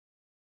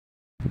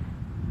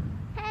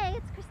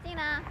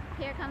Tina,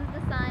 here comes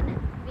the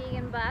sun,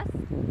 vegan bus,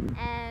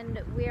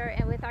 and we're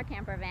with our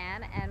camper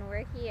van, and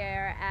we're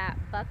here at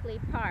Buckley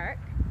Park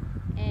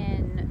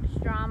in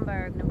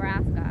Stromburg,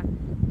 Nebraska,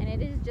 and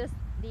it is just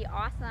the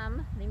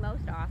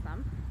most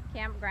awesome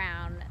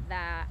campground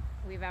that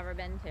we've ever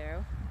been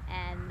to,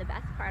 and the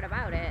best part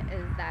about it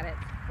is that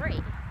it's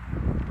free.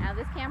 Now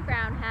this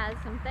campground has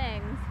some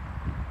things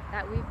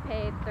that we've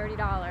paid $30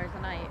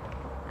 a night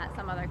at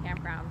some other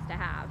campgrounds to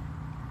have.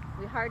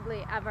 We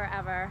hardly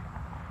ever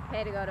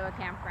pay to go to a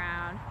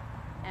campground,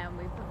 and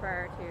we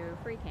prefer to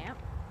free camp.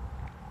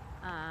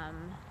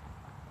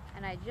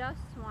 And I just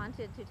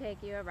wanted to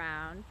take you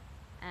around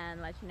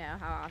and let you know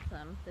how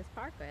awesome this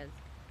park is,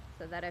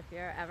 so that if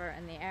you're ever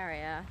in the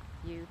area,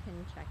 you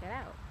can check it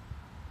out.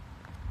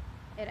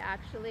 It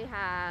actually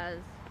has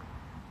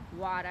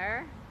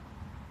water,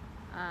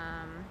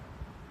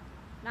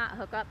 not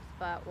hookups,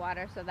 but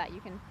water so that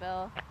you can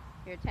fill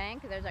your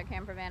tank. There's our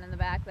camper van in the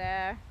back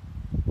there.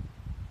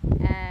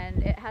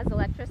 And it has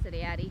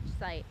electricity at each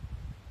site.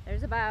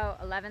 There's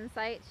about 11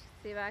 sites,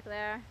 see back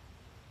there?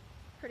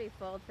 Pretty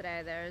full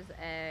today. There's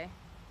a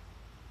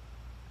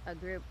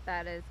group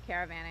that is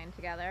caravanning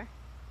together,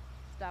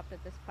 stopped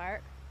at this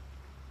park.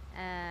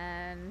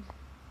 And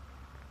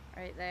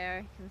right there,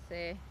 you can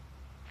see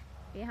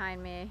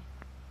behind me,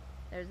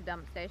 there's a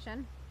dump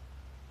station.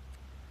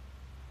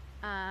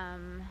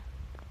 And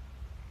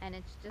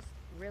it's just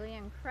really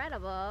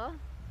incredible.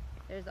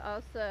 There's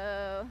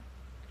also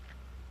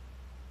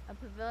a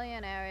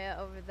pavilion area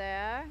over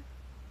there,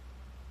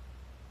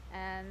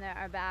 and there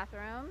are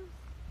bathrooms.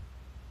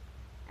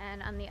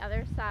 And on the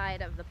other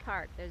side of the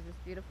park, there's this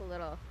beautiful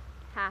little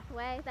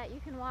pathway that you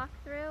can walk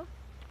through,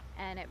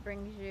 and it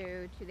brings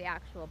you to the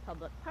actual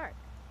public park.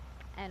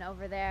 And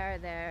over there,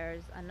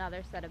 there's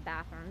another set of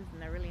bathrooms,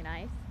 and they're really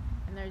nice,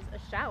 and there's a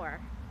shower.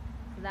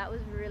 So that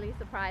was really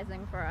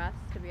surprising for us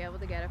to be able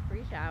to get a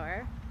free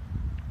shower.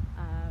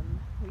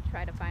 We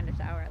try to find a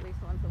shower at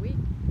least once a week,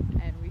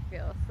 and we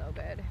feel so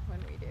good when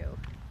we do.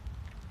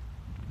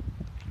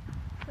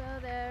 So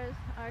there's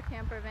our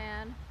camper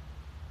van.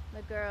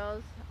 The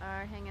girls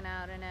are hanging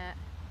out in it.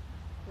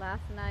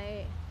 Last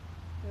night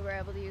we were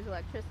able to use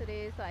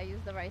electricity, so I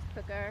used the rice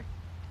cooker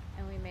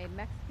and we made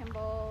Mexican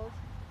bowls.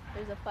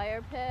 There's a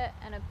fire pit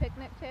and a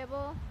picnic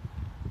table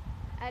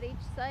at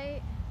each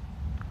site.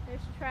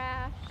 There's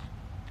trash,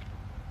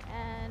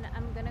 and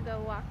I'm gonna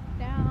go walk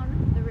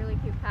down the really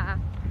cute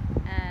path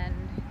and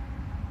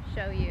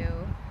show you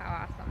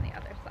how awesome the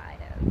other side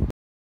is.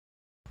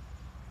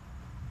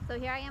 So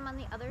here I am on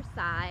the other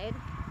side.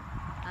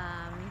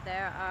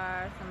 There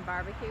are some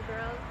barbecue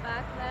grills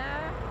back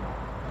there.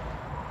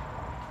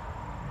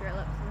 Grill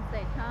up some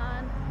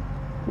seitan,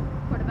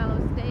 portobello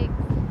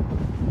steaks,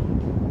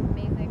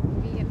 amazing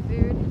vegan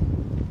food.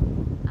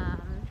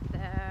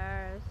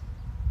 There's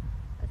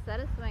a set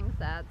of swing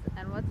sets,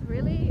 and what's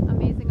really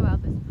amazing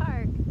about this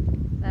park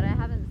that I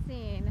haven't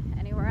seen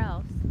anywhere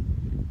else,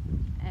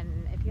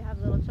 and if you have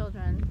little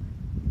children,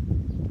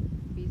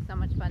 it'd be so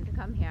much fun to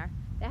come here.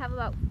 They have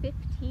about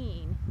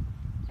 15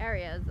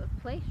 areas of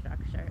play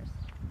structures.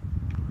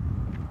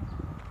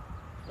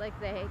 It's like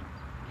they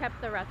kept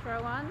the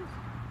retro ones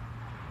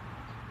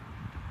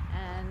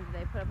and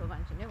they put up a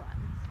bunch of new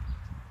ones.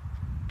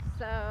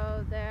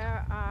 So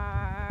there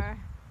are,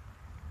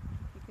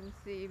 you can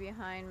see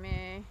behind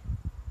me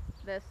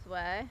this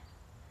way,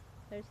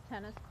 there's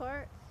tennis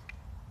courts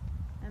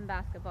and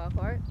basketball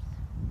courts.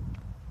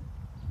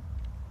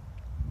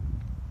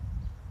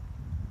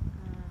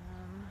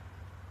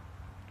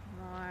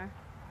 More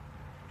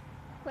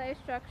play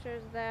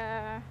structures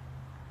there.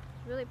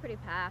 It's really pretty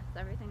paths.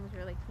 Everything's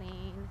really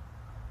clean.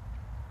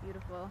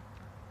 Beautiful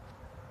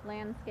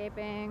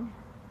landscaping.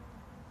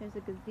 There's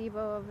a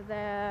gazebo over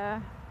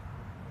there.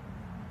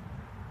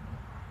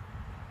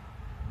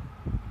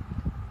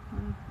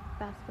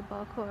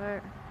 Basketball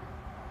court.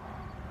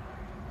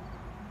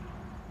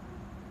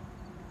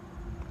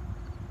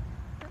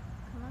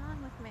 Come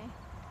on with me.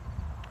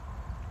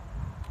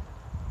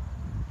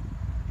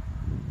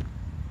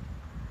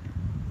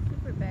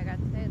 Super big. I'd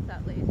say it's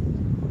at least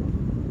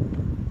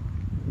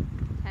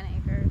 10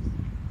 acres.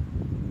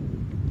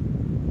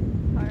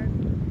 Park,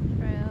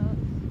 trails.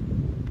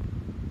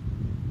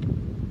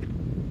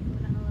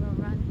 Went on a little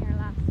run here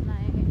last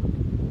night.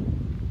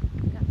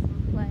 Got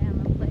some play on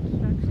the play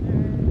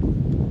structures.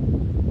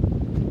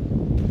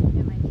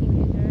 And my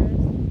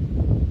teenagers.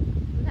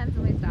 Sometimes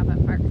when we stop at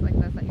parks like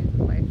this, I use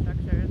the play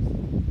structures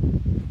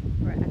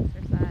for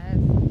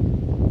exercise.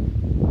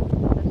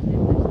 Especially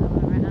if there's no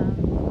one around.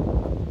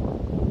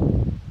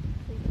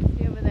 So you can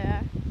see over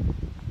there,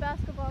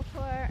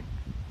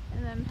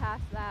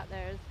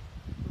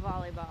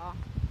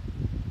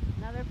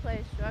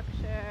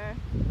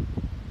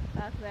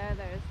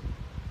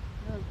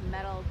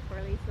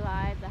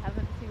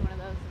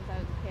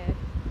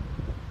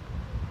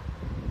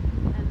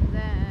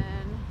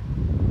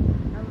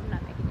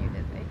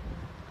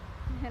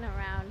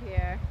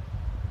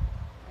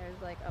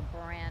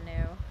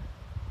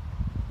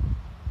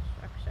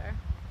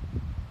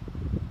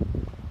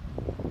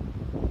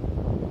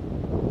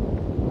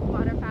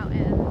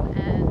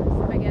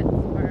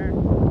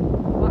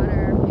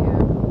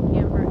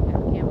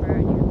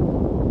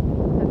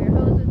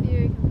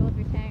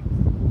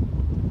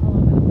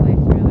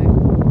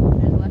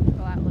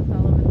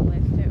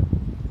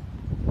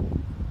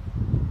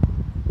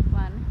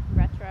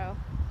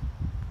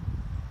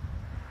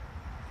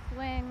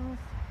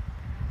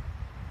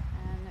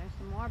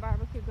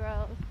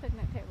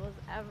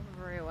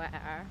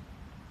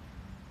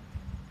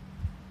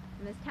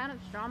 town of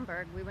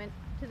Stromburg. We went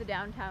to the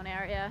downtown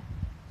area.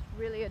 It's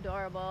really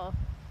adorable,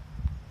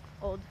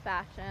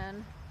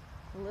 old-fashioned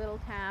little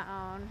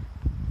town.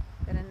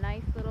 Got a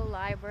nice little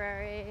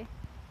library.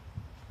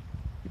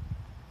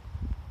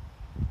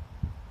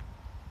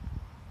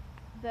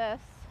 This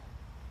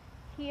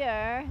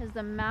here is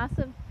a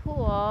massive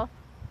pool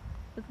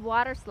with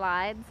water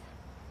slides.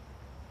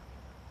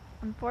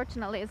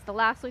 Unfortunately, it's the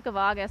last week of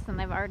August and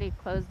they've already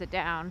closed it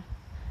down.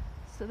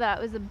 So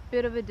that was a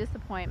bit of a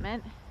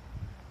disappointment.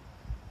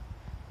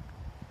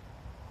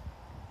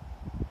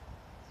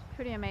 It's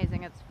pretty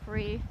amazing. It's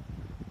free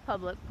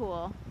public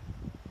pool.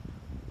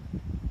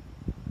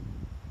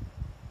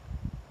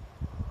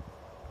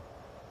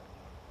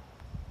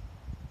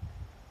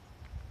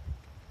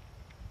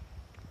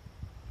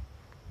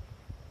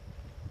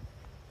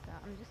 So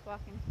I'm just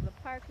walking to the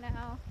park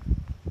now.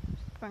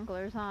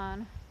 Sprinklers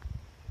on.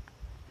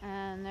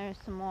 And there's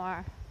some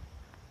more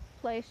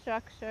play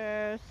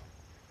structures.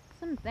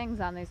 Some things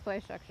on these play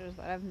structures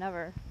that I've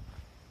never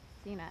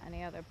seen at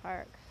any other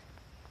parks.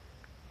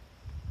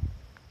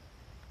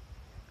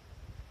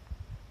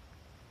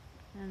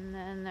 And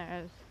then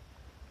there's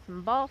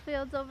some ball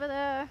fields over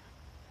there.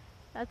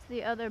 That's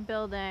the other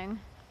building.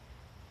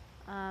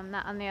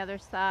 That on the other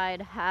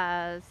side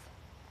has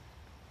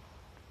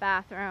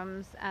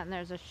bathrooms and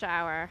there's a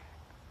shower.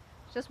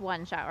 It's just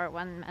one shower,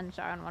 one men's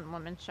shower and one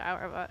women's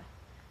shower, but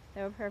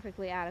they were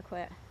perfectly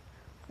adequate.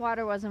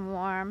 Water wasn't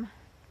warm,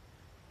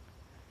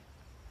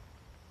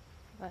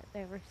 but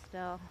they were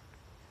still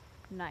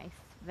nice,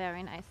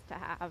 very nice to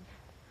have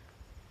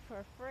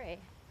for free.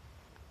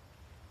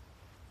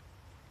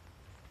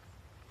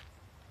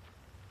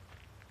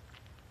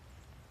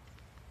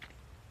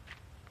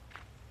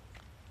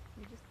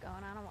 You're just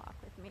going on a walk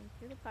with me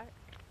through the park.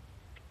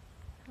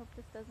 Hope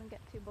this doesn't get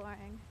too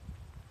boring.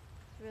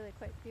 It's really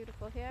quite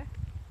beautiful here.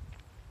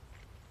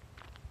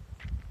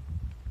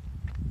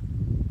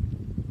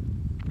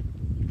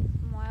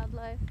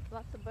 Wildlife,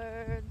 lots of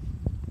birds,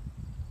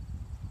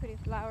 pretty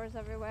flowers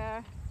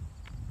everywhere.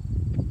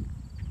 I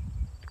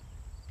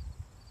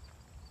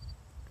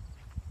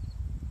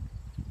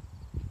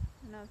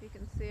don't know if you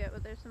can see it,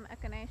 but there's some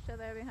echinacea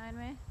there behind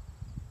me.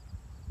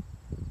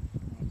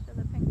 Echinacea,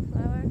 the pink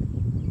flower.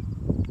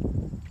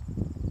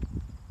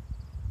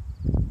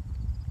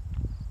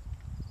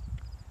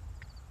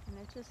 And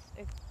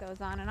it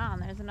goes on and on.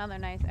 There's another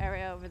nice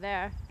area over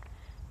there.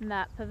 In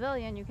that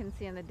pavilion you can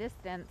see in the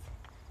distance,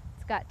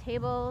 it's got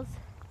tables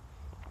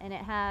and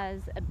it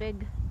has a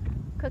big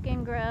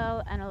cooking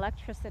grill and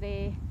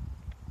electricity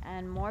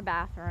and more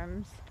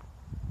bathrooms.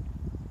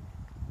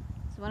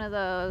 It's one of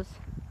those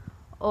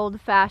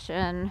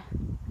old-fashioned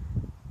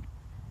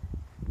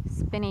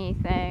spinny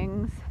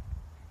things.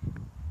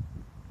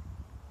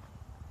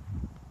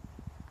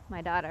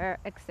 My daughter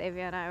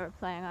Xavier and I were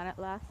playing on it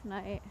last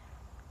night.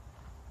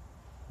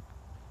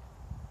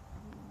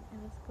 It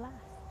was glassed.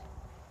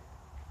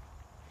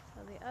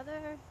 So the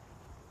other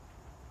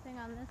thing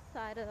on this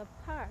side of the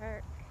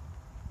park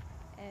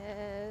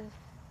is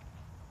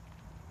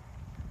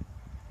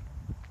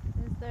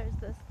there's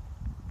this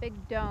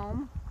big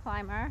dome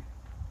climber.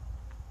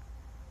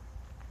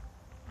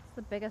 It's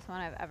the biggest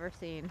one I've ever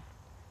seen.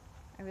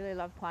 I really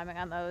love climbing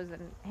on those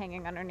and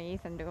hanging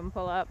underneath and doing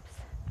pull-ups.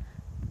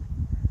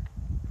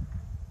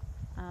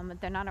 But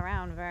they're not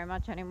around very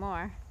much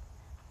anymore.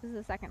 This is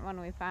the second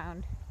one we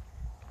found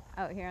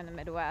out here in the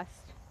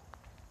Midwest.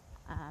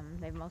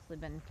 They've mostly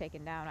been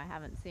taken down. I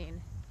haven't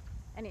seen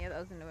any of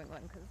those in New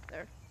England because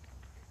they're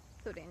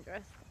so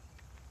dangerous.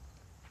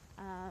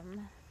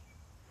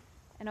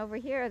 And over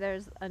here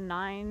there's a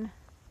 9-spot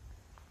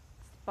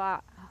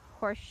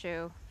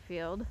horseshoe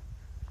field.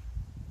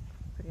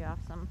 Pretty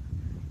awesome.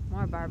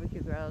 More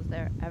barbecue grills,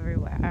 they're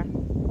everywhere.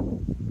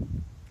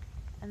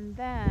 And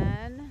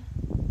then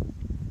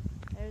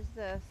there's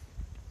this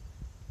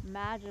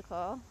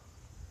magical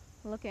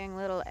looking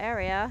little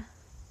area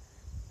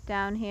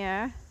down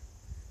here.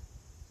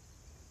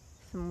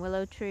 Some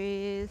willow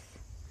trees,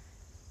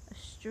 a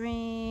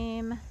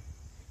stream,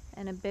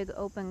 and a big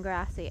open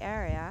grassy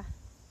area.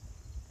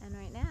 And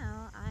right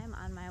now I'm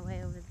on my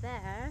way over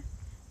there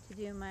to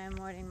do my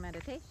morning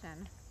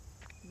meditation.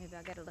 Maybe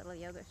I'll get a little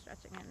yoga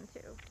stretching in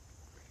too.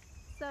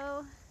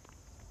 So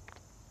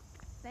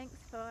thanks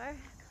for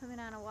coming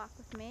on a walk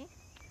with me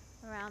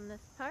around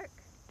this park.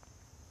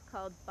 It's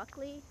called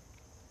Buckley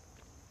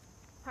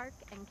Park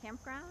and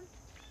Campground.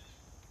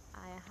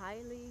 I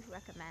highly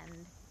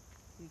recommend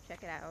you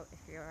check it out if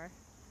you're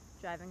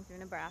driving through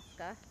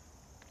Nebraska.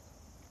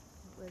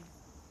 It was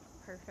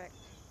perfect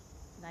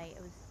night.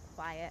 It was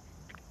quiet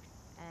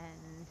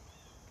and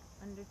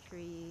under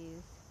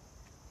trees,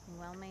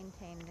 well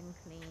maintained and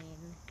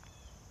clean,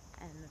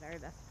 and the very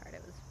best part,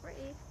 it was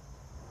free.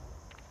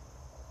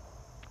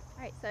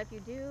 Alright, so if you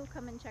do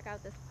come and check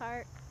out this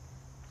park,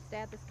 stay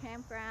at this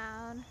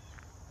campground,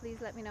 please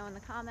let me know in the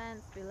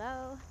comments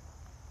below,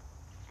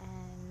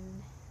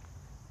 and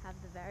have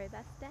the very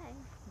best day.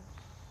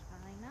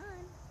 Shine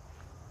on.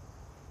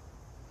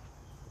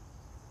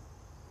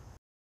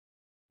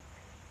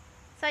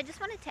 So I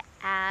just wanted to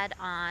add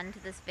on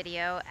to this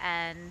video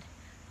and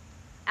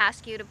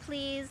ask you to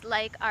please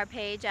like our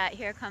page at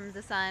Here Comes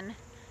the Sun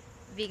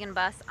Vegan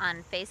Bus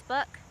on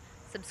Facebook.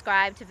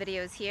 Subscribe to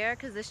videos here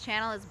because this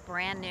channel is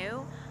brand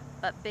new,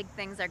 but big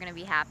things are going to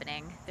be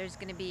happening. There's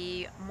going to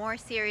be more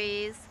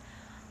series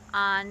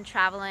on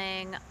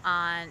traveling,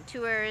 on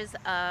tours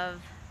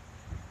of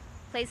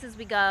places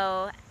we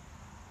go,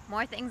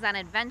 more things on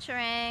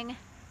adventuring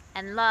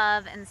and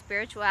love and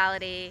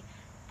spirituality,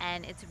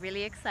 and it's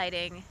really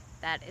exciting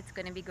that it's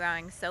going to be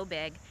growing so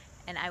big,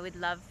 and I would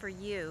love for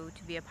you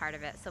to be a part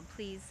of it. So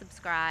please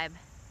subscribe,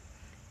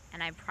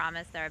 and I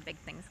promise there are big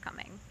things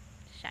coming.